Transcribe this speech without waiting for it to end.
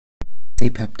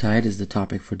C-Peptide is the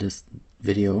topic for this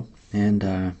video, and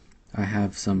I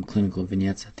have some clinical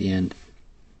vignettes at the end.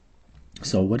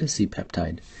 So what is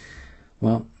C-Peptide?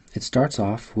 Well, it starts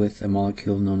off with a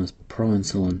molecule known as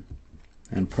proinsulin,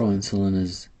 and proinsulin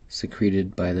is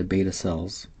secreted by the beta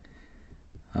cells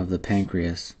of the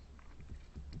pancreas.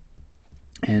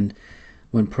 And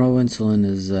when proinsulin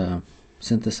is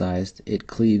synthesized, it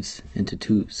cleaves into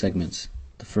two segments.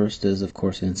 The first is, of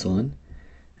course, insulin,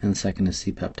 and the second is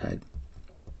C-Peptide.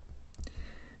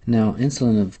 Now,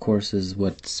 insulin, of course, is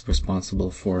what's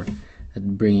responsible for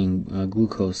bringing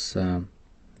glucose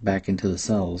back into the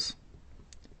cells.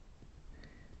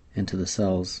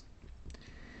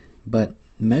 But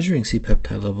measuring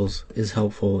C-peptide levels is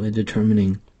helpful in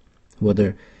determining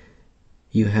whether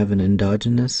you have an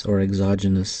endogenous or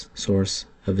exogenous source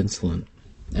of insulin,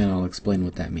 and I'll explain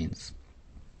what that means.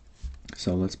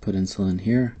 So let's put insulin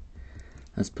here.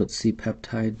 Let's put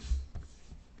C-peptide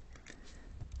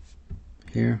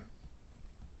here,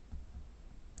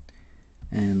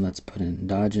 and let's put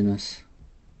endogenous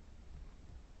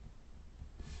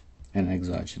and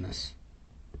exogenous.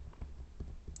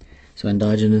 So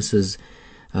endogenous is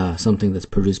something that's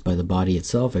produced by the body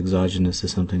itself. Exogenous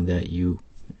is something that you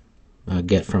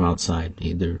get from outside,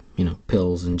 either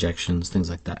pills, injections, things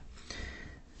like that.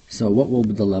 So what will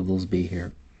the levels be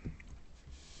here?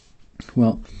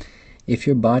 Well, if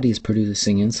your body is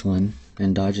producing insulin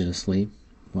endogenously,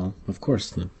 well, of course,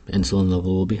 the insulin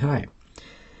level will be high.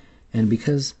 And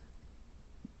because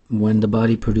when the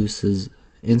body produces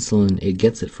insulin, it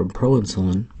gets it from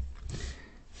proinsulin,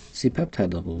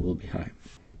 C-peptide level will be high.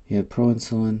 You have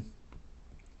proinsulin,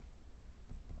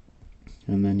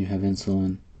 and then you have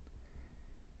insulin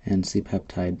and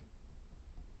C-peptide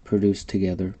produced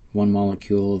together. One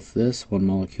molecule of this, one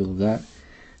molecule of that.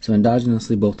 So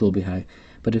endogenously, both will be high.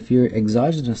 But if you're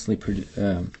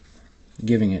exogenously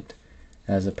giving it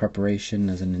as a preparation,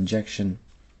 as an injection,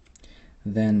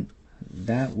 then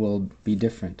that will be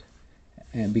different.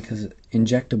 And because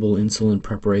injectable insulin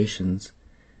preparations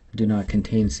do not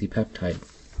contain C-peptide.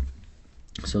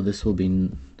 So this will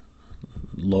be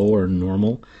low or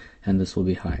normal, and this will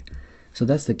be high. So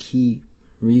that's the key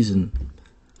reason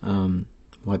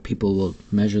why people will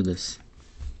measure this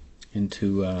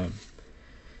into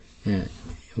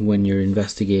when you're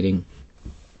investigating.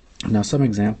 Now, some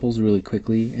examples really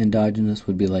quickly. Endogenous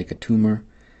would be like a tumor,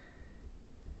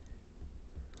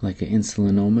 like an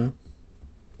insulinoma,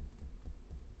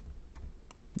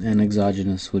 and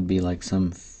exogenous would be like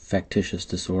some factitious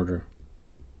disorder.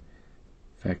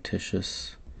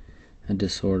 A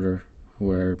disorder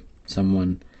where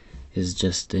someone is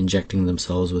just injecting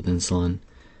themselves with insulin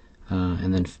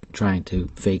and then trying to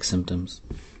fake symptoms.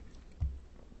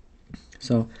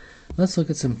 So let's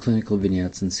look at some clinical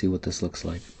vignettes and see what this looks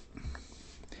like.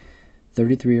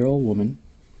 33-year-old woman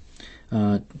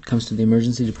comes to the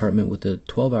emergency department with a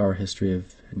 12-hour history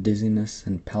of dizziness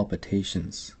and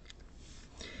palpitations.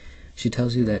 She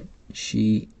tells you that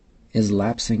she is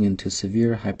lapsing into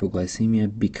severe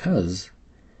hypoglycemia because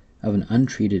of an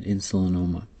untreated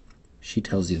insulinoma. She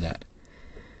tells you that.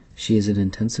 She is an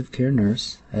intensive care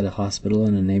nurse at a hospital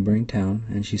in a neighboring town,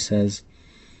 and she says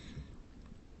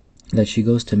that she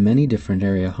goes to many different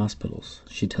area hospitals.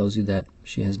 She tells you that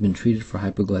she has been treated for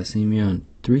hypoglycemia on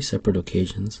 3 separate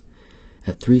occasions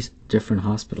at 3 different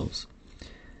hospitals,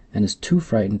 and is too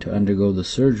frightened to undergo the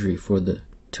surgery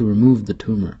to remove the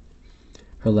tumor.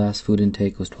 Her last food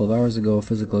intake was 12 hours ago. A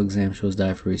physical exam shows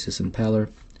diaphoresis and pallor.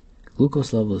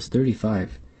 Glucose level is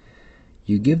 35.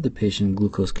 You give the patient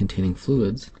glucose-containing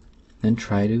fluids, then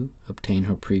try to obtain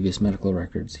her previous medical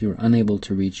records. You are unable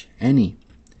to reach any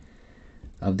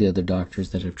of the other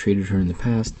doctors that have treated her in the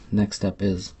past. Next step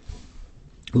is,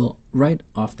 well, right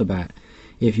off the bat,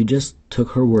 if you just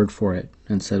took her word for it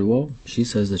and said, well, she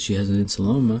says that she has an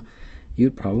insulinoma,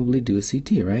 you'd probably do a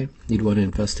CT, right? You'd want to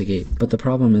investigate. But the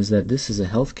problem is that this is a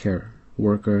healthcare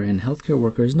worker, and healthcare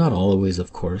workers, not always,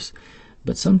 of course,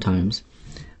 but sometimes,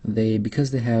 because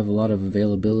they have a lot of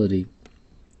availability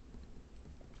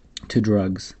to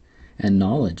drugs and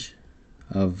knowledge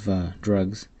of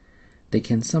drugs, they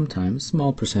can sometimes,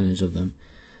 small percentage of them,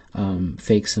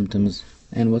 fake symptoms.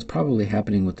 And what's probably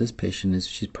happening with this patient is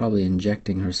she's probably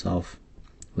injecting herself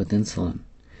with insulin.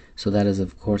 So that is,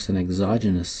 of course, an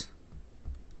exogenous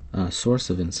source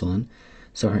of insulin.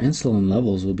 So her insulin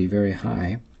levels will be very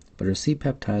high, but her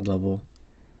C-peptide level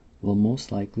will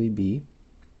most likely be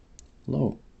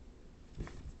low.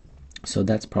 So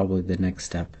that's probably the next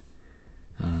step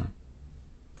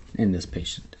in this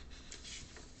patient.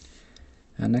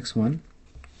 Next one.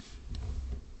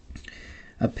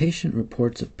 A patient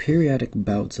reports of periodic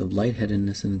bouts of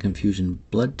lightheadedness and confusion.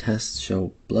 Blood tests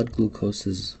show blood glucose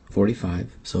is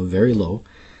 45, so very low.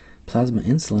 Plasma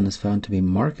insulin is found to be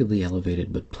markedly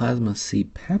elevated, but plasma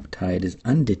C-Peptide is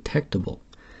undetectable.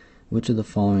 Which of the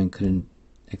following could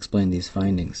explain these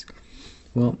findings?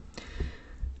 Well,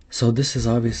 so this is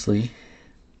obviously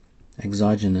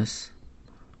exogenous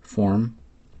form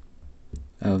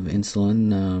of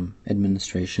insulin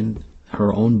administration.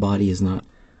 Her own body is not,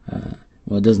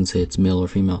 well, it doesn't say it's male or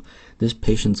female. This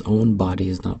patient's own body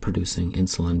is not producing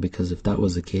insulin, because if that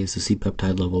was the case, the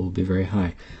C-peptide level would be very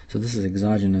high. So this is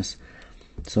exogenous.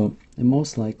 So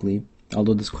most likely,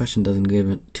 although this question doesn't give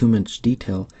it too much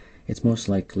detail, it's most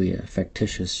likely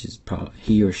factitious.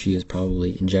 He or she is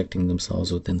probably injecting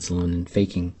themselves with insulin and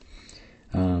faking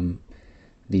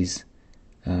these,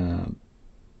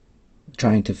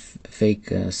 trying to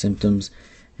fake symptoms,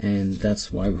 and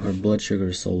that's why her blood sugar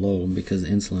is so low, because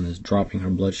insulin is dropping her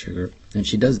blood sugar. And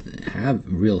she does have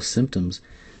real symptoms,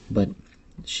 but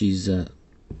she's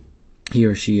he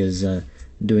or she is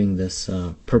doing this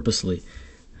purposely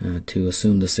to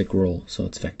assume the sick role. So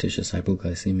it's factitious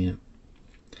hypoglycemia.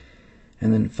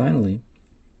 And then finally,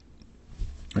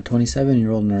 a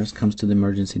 27-year-old nurse comes to the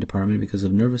emergency department because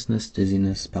of nervousness,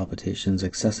 dizziness, palpitations,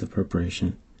 excessive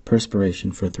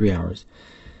perspiration for 3 hours.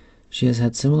 She has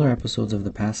had similar episodes over the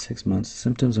past 6 months.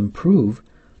 Symptoms improve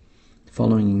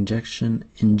following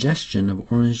ingestion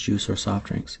of orange juice or soft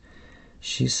drinks.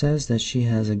 She says that she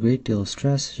has a great deal of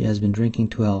stress. She has been drinking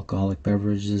 2 alcoholic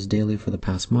beverages daily for the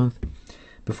past month.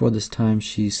 Before this time,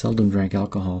 she seldom drank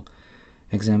alcohol.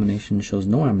 Examination shows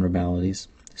no abnormalities.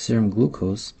 Serum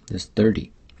glucose is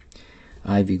 30.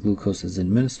 IV glucose is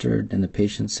administered, and the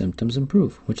patient's symptoms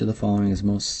improve. Which of the following is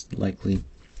most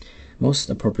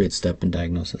appropriate step in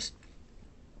diagnosis?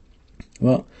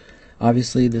 Well,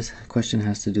 obviously this question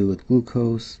has to do with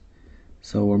glucose,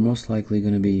 so we're most likely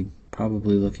going to be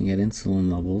probably looking at insulin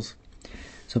levels.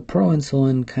 So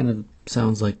proinsulin kind of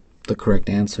sounds like the correct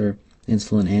answer.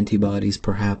 Insulin antibodies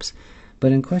perhaps,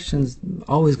 but in questions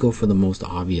always go for the most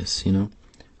obvious,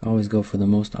 always go for the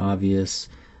most obvious,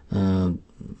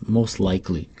 most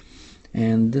likely.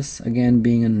 And this, again,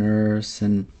 being a nurse,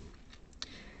 and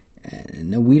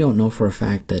we don't know for a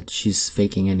fact that she's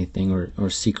faking anything or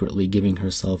secretly giving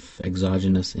herself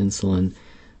exogenous insulin.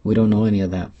 We don't know any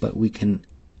of that, but we can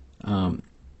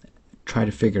try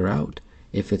to figure out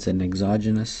if it's an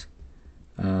exogenous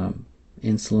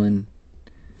insulin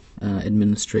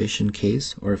administration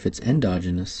case, or if it's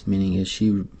endogenous, meaning is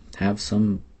she have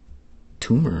some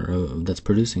tumor that's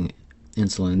producing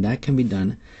insulin. That can be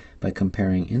done by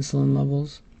comparing insulin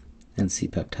levels and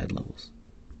C-peptide levels.